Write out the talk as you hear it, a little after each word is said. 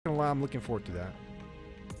what? I'm looking forward to that.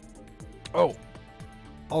 Oh,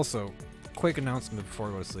 also, quick announcement before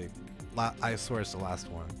I go to sleep. I swear it's the last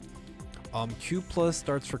one. Q Plus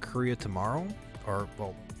starts for Korea tomorrow, or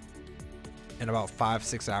well, in about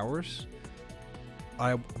 5-6 hours.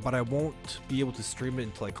 But I won't be able to stream it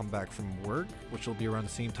until I come back from work, which will be around the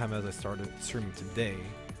same time as I started streaming today.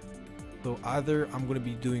 So either I'm going to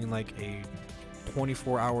be doing like a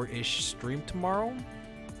 24-hour-ish stream tomorrow,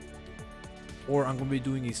 or I'm going to be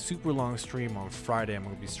doing a super long stream on Friday. I'm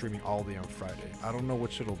going to be streaming all day on Friday. I don't know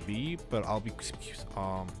which it'll be, but I'll be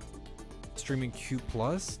streaming Q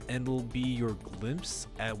Plus, and it'll be your glimpse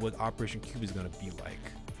at what Operation Cube is going to be like.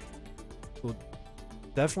 So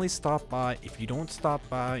definitely stop by. If you don't stop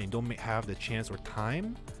by and don't have the chance or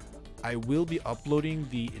time, I will be uploading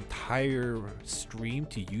the entire stream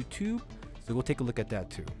to YouTube, so go take a look at that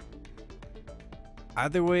too.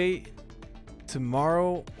 Either way,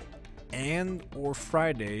 tomorrow and or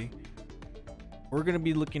Friday, we're gonna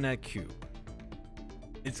be looking at Cube.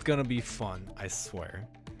 It's gonna be fun, I swear.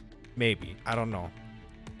 Maybe, I don't know.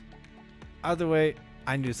 Either way,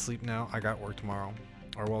 I need to sleep now. I got work tomorrow,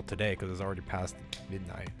 or well today, because it's already past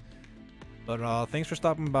midnight. But thanks for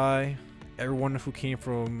stopping by, everyone who came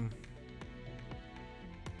from,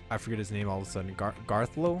 I forget his name all of a sudden,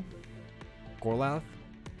 Garthlo? Gorlath?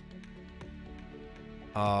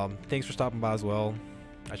 Thanks for stopping by as well.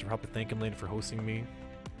 I should probably thank him later for hosting me.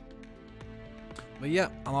 But yeah,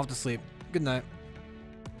 I'm off to sleep. Good night.